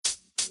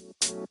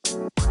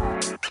Well,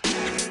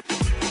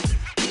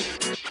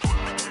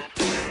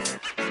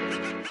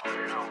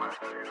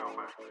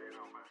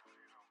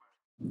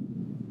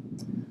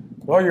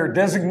 your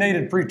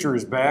designated preacher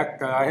is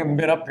back. I haven't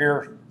been up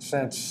here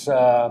since,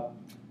 I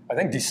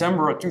think,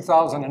 December of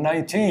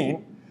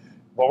 2019,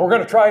 but we're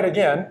going to try it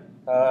again.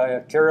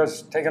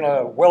 Tara's taking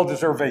a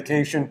well-deserved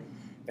vacation,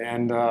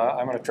 and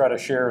I'm going to try to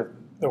share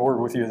the word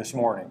with you this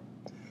morning.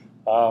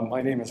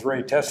 My name is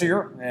Ray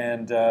Tessier,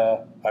 and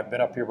I've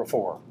been up here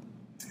before.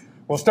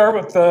 We'll start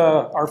with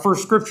our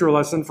first scripture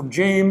lesson from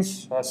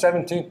James,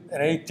 17th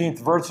and 18th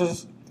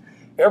verses.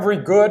 Every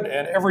good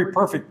and every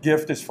perfect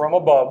gift is from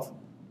above.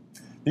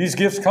 These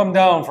gifts come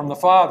down from the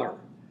Father,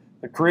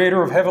 the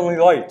creator of heavenly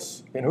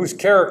lights, in whose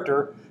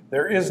character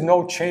there is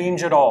no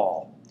change at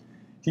all.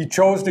 He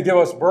chose to give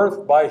us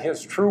birth by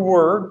his true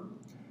word,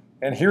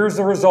 and here's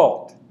the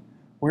result.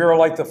 We are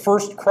like the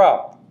first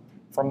crop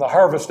from the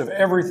harvest of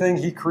everything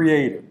he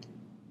created.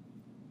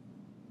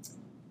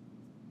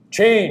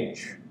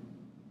 Change.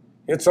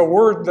 It's a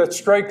word that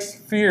strikes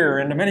fear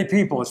into many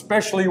people,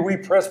 especially we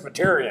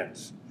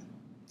Presbyterians.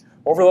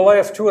 Over the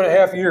last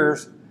 2.5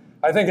 years,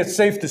 I think it's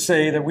safe to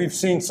say that we've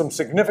seen some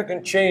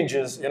significant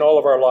changes in all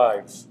of our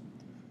lives.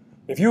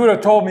 If you would have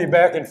told me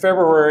back in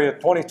February of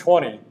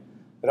 2020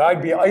 that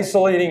I'd be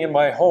isolating in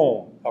my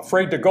home,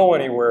 afraid to go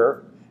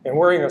anywhere, and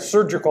wearing a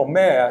surgical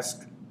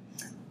mask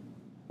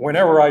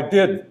whenever I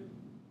did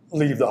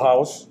leave the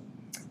house,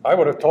 I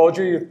would have told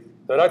you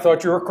that I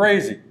thought you were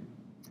crazy.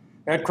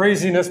 That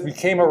craziness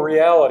became a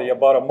reality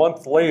about a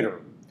month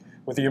later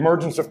with the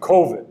emergence of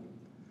COVID,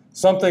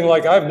 something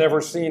like I've never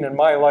seen in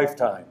my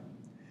lifetime.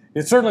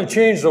 It certainly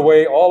changed the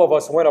way all of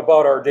us went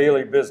about our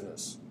daily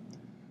business.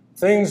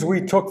 Things we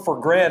took for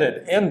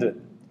granted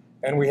ended,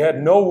 and we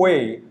had no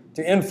way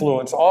to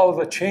influence all of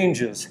the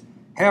changes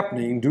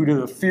happening due to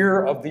the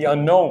fear of the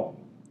unknown.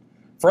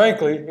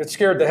 Frankly, it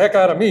scared the heck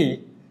out of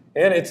me,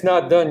 and it's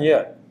not done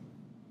yet.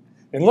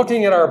 In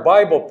looking at our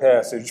Bible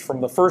passage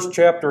from the first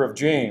chapter of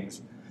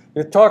James,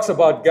 it talks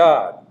about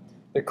God,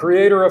 the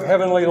creator of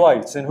heavenly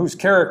lights, in whose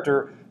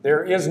character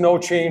there is no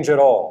change at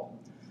all.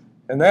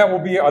 And that will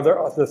be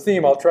the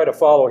theme I'll try to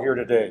follow here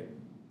today.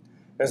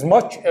 As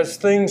much as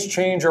things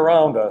change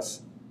around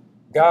us,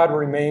 God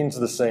remains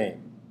the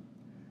same.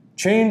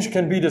 Change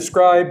can be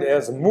described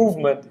as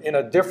movement in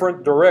a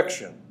different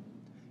direction.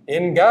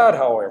 In God,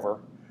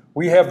 however,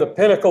 we have the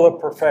pinnacle of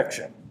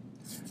perfection.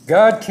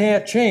 God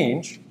can't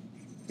change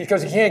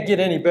because he can't get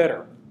any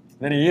better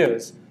than he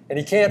is, and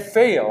he can't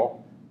fail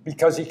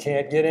because he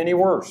can't get any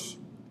worse.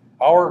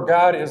 Our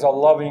God is a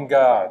loving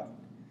God.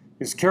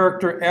 His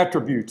character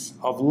attributes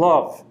of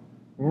love,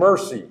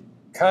 mercy,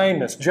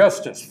 kindness,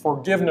 justice,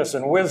 forgiveness,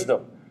 and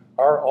wisdom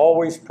are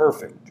always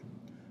perfect.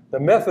 The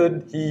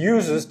method he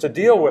uses to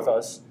deal with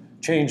us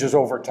changes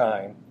over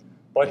time,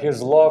 but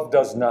his love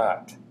does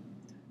not.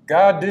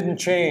 God didn't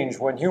change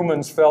when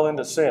humans fell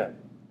into sin.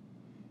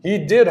 He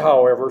did,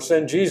 however,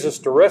 send Jesus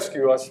to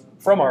rescue us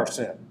from our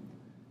sin.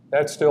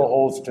 That still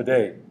holds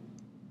today.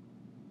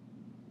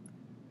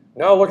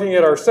 Now looking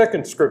at our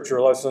second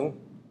scripture lesson,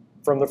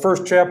 from the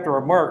first chapter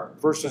of Mark,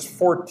 verses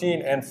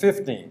 14 and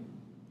 15.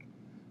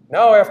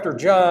 Now after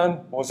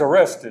John was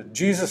arrested,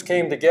 Jesus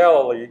came to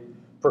Galilee,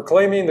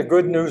 proclaiming the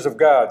good news of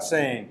God,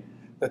 saying,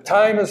 "The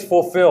time is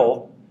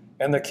fulfilled,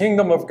 and the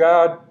kingdom of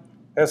God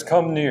has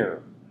come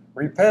near.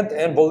 Repent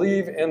and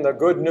believe in the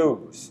good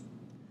news."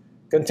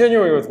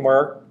 Continuing with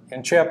Mark,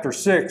 in chapter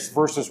 6,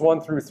 verses 1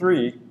 through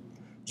 3,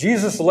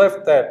 Jesus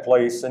left that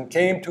place and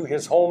came to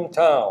his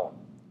hometown.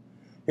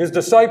 His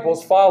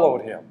disciples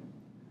followed him.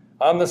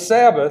 On the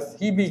Sabbath,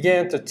 he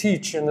began to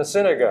teach in the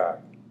synagogue.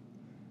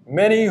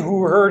 Many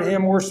who heard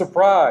him were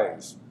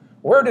surprised.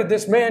 Where did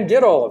this man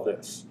get all of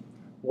this?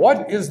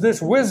 What is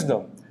this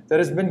wisdom that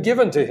has been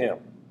given to him?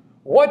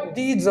 What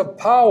deeds of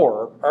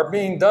power are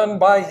being done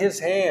by his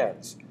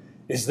hands?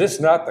 Is this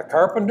not the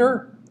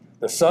carpenter,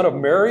 the son of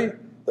Mary,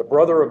 the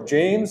brother of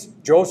James,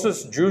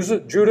 Joseph,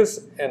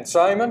 Judas, and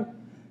Simon?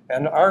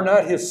 And are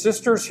not his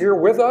sisters here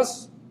with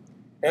us?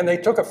 And they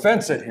took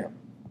offense at him.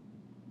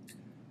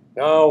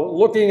 Now,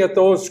 looking at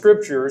those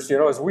scriptures,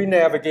 as we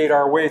navigate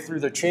our way through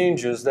the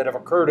changes that have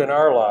occurred in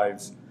our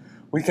lives,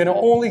 we can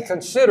only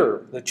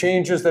consider the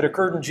changes that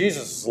occurred in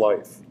Jesus'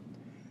 life.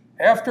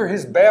 After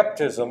his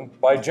baptism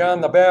by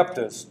John the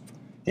Baptist,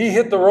 he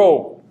hit the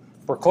road,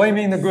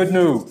 proclaiming the good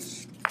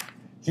news.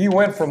 He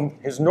went from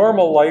his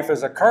normal life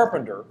as a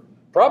carpenter,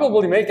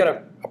 probably making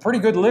a pretty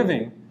good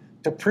living,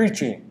 to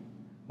preaching,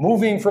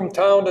 moving from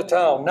town to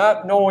town,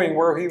 not knowing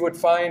where he would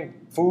find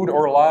food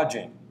or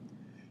lodging.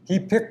 He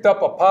picked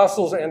up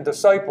apostles and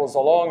disciples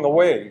along the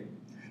way,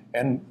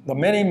 and the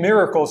many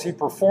miracles he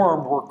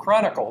performed were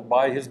chronicled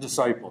by his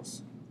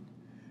disciples.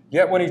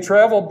 Yet when he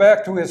traveled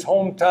back to his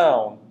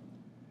hometown,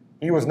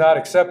 he was not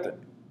accepted.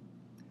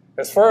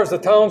 As far as the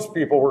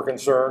townspeople were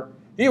concerned,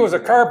 he was a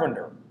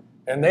carpenter,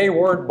 and they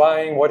weren't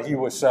buying what he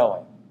was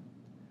selling.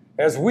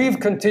 As we've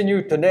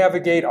continued to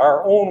navigate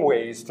our own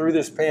ways through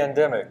this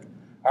pandemic,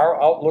 our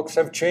outlooks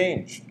have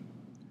changed.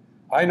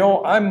 I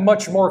know I'm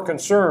much more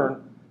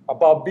concerned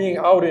about being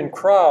out in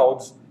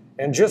crowds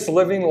and just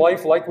living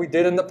life like we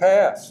did in the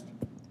past.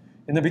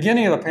 In the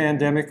beginning of the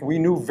pandemic, we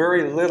knew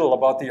very little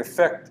about the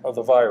effect of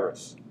the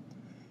virus.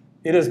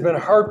 It has been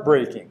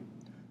heartbreaking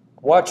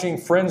watching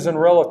friends and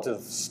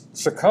relatives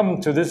succumb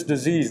to this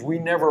disease we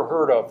never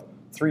heard of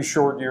 3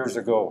 short years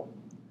ago.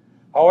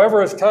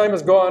 However, as time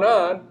has gone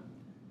on,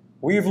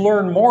 we've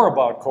learned more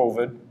about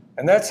COVID,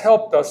 and that's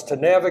helped us to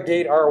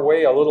navigate our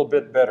way a little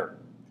bit better.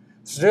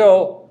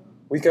 Still,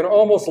 we can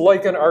almost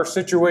liken our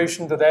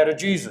situation to that of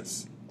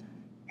Jesus,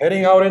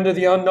 heading out into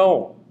the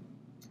unknown.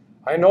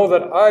 I know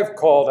that I've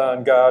called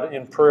on God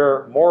in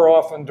prayer more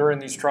often during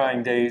these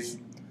trying days.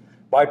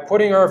 By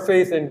putting our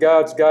faith in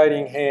God's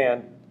guiding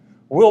hand,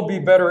 we'll be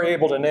better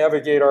able to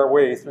navigate our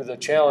way through the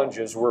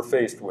challenges we're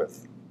faced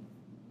with.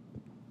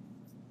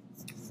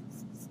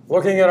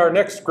 Looking at our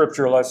next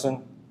scripture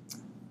lesson,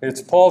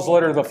 it's Paul's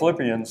letter to the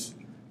Philippians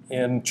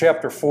in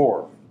chapter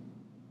 4.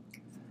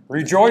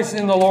 Rejoice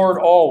in the Lord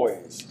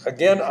always.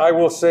 Again, I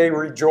will say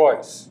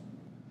rejoice.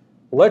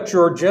 Let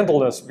your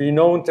gentleness be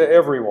known to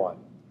everyone.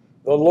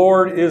 The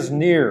Lord is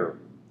near.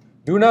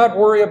 Do not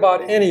worry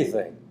about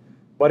anything,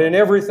 but in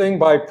everything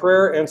by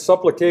prayer and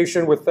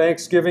supplication with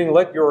thanksgiving,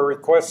 let your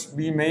requests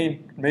be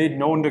made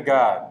known to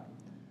God.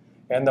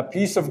 And the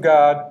peace of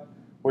God,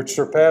 which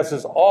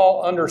surpasses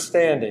all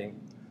understanding,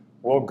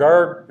 will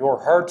guard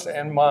your hearts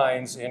and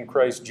minds in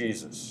Christ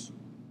Jesus.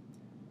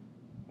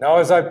 Now,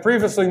 as I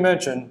previously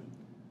mentioned,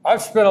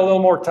 I've spent a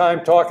little more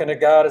time talking to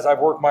God as I've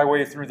worked my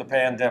way through the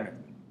pandemic.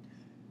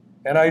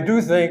 And I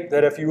do think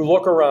that if you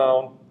look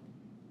around,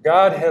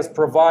 God has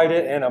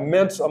provided an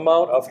immense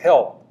amount of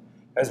help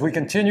as we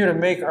continue to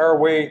make our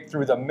way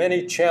through the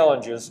many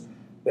challenges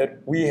that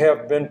we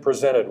have been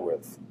presented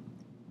with.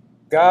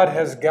 God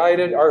has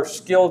guided our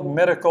skilled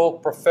medical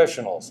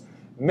professionals,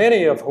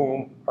 many of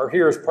whom are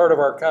here as part of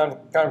our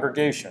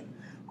congregation,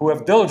 who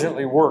have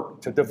diligently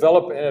worked to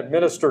develop and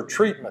administer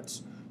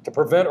treatments to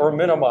prevent or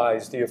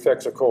minimize the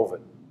effects of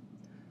COVID.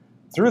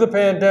 Through the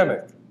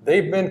pandemic,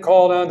 they've been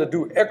called on to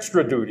do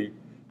extra duty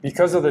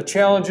because of the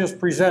challenges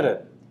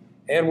presented,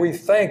 and we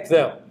thank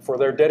them for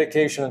their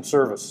dedication and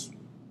service.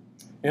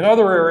 In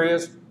other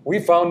areas, we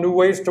found new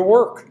ways to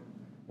work.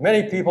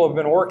 Many people have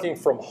been working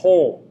from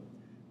home,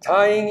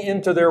 tying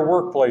into their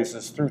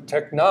workplaces through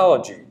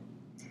technology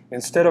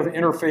instead of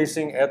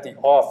interfacing at the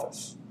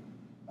office.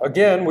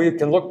 Again, we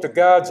can look to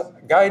God's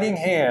guiding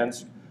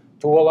hands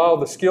to allow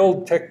the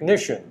skilled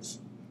technicians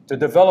to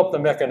develop the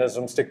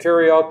mechanisms to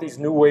carry out these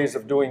new ways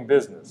of doing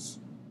business.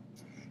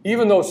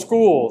 Even though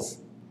schools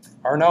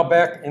are now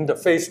back into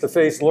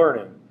face-to-face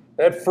learning,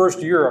 that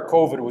first year of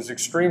COVID was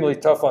extremely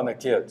tough on the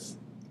kids.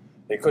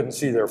 They couldn't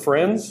see their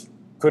friends,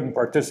 couldn't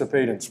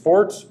participate in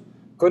sports,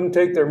 couldn't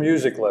take their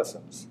music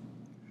lessons.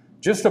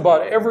 Just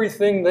about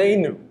everything they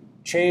knew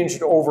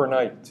changed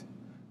overnight.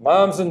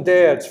 Moms and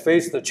dads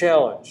faced the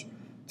challenge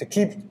to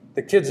keep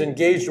the kids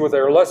engaged with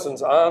their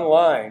lessons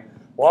online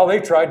while they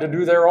tried to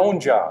do their own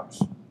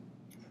jobs.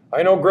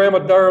 I know Grandma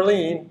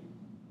Darlene,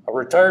 a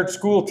retired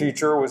school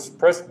teacher, was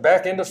pressed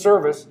back into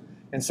service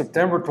in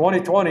September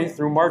 2020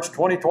 through March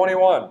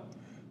 2021,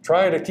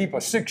 trying to keep a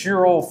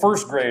 6-year-old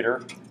first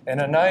grader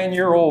and a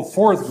 9-year-old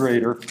fourth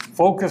grader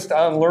focused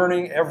on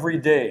learning every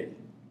day.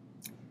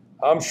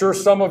 I'm sure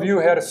some of you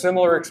had a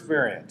similar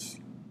experience.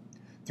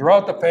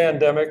 Throughout the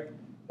pandemic,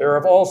 there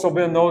have also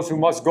been those who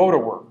must go to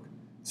work,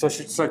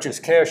 such as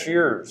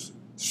cashiers,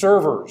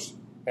 servers,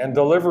 and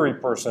delivery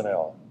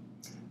personnel.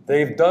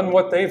 They've done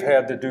what they've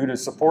had to do to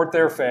support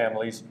their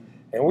families,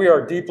 and we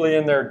are deeply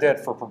in their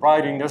debt for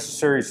providing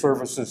necessary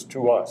services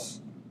to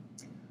us.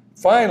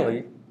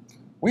 Finally,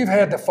 we've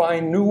had to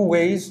find new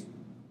ways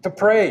to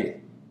pray.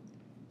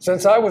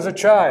 Since I was a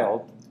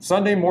child,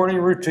 Sunday morning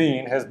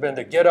routine has been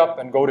to get up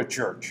and go to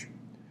church.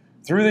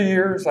 Through the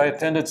years, I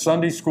attended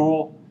Sunday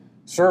school,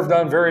 served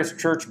on various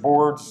church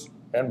boards,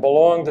 and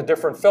belonged to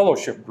different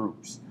fellowship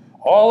groups,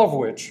 all of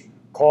which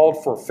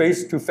called for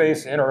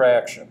face-to-face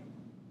interaction.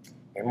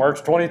 In March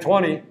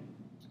 2020,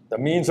 the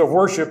means of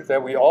worship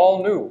that we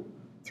all knew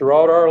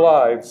throughout our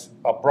lives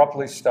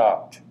abruptly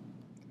stopped.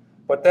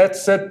 But that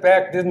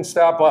setback didn't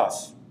stop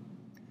us.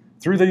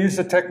 Through the use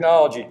of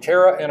technology,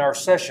 Kara and our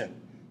session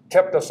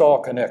kept us all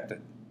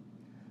connected.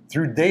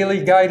 Through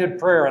daily guided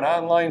prayer and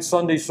online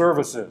Sunday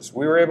services,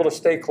 we were able to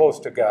stay close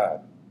to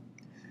God.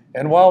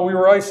 And while we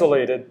were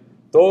isolated,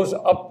 those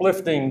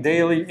uplifting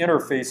daily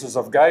interfaces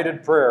of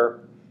guided prayer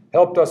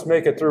helped us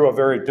make it through a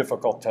very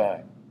difficult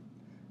time.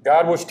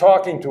 God was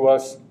talking to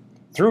us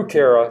through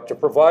Kara to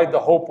provide the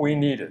hope we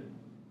needed.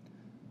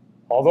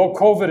 Although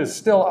COVID is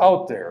still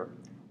out there,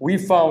 we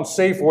found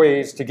safe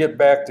ways to get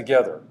back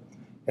together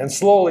and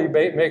slowly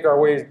make our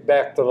way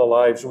back to the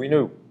lives we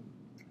knew.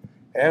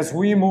 As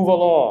we move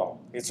along,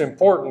 it's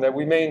important that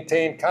we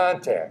maintain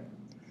contact,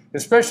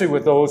 especially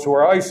with those who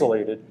are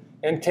isolated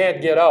and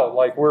can't get out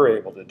like we're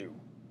able to do.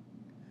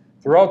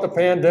 Throughout the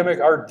pandemic,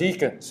 our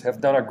deacons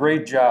have done a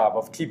great job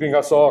of keeping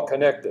us all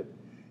connected,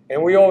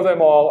 and we owe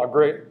them all a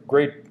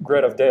great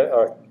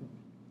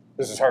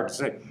this is hard to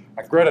say,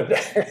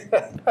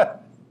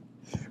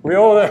 we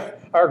owe them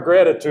our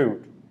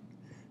gratitude.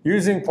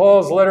 Using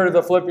Paul's letter to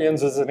the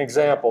Philippians as an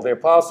example, the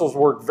apostles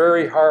worked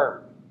very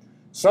hard,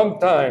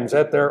 sometimes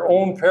at their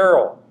own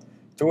peril,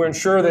 to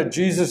ensure that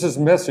Jesus'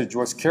 message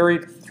was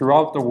carried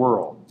throughout the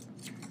world.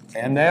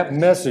 And that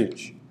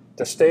message,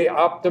 to stay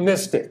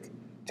optimistic,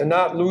 to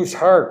not lose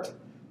heart,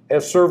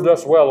 has served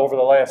us well over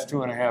the last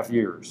 2.5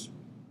 years.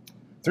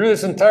 Through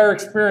this entire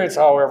experience,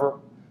 however,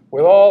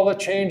 with all the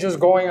changes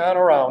going on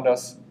around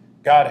us,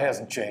 God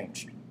hasn't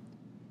changed.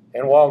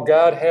 And while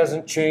God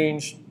hasn't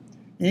changed,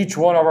 each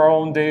one of our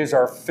own days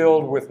are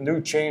filled with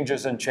new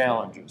changes and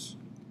challenges.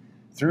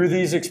 Through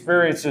these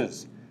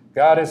experiences,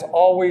 God is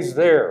always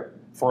there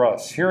for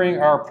us, hearing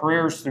our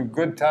prayers through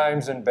good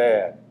times and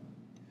bad.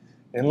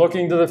 In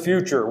looking to the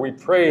future, we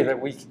pray that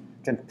we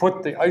can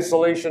put the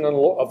isolation and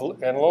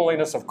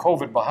loneliness of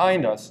COVID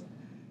behind us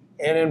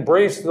and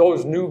embrace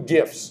those new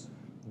gifts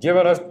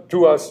given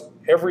to us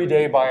every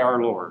day by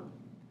our Lord.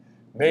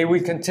 May we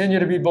continue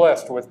to be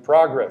blessed with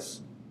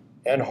progress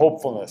and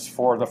hopefulness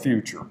for the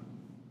future.